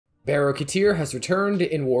Baro Ki'Teer has returned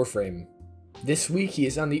in Warframe. This week he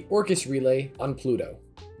is on the Orcus Relay on Pluto.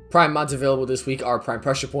 Prime mods available this week are Prime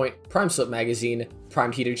Pressure Point, Prime Slip Magazine,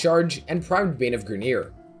 Primed Heated Charge, and Primed Bane of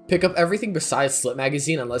GRINEER. Pick up everything besides Slip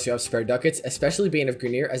Magazine unless you have spare ducats, especially Bane of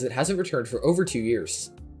GRINEER as it hasn't returned for over 2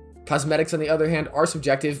 years. Cosmetics on the other hand are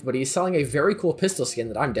subjective, but he is selling a very cool pistol skin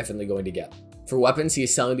that I'm definitely going to get. For weapons, he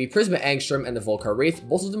is selling the Prisma Angstrom and the Volcar Wraith.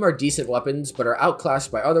 Both of them are decent weapons, but are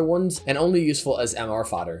outclassed by other ones and only useful as MR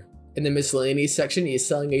fodder. In the miscellaneous section, he is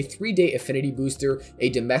selling a 3-day affinity booster, a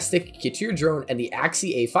domestic Ki'Teer drone, and the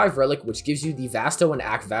Axii A5 relic, which gives you the Vasto and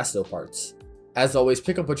Ak Vasto parts. As always,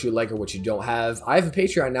 pick up what you like or what you don't have. I have a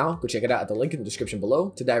Patreon now, go check it out at the link in the description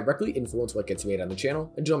below to directly influence what gets made on the channel,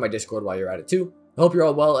 and join my Discord while you're at it too. I hope you're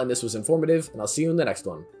all well and this was informative, and I'll see you in the next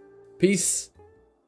one. Peace.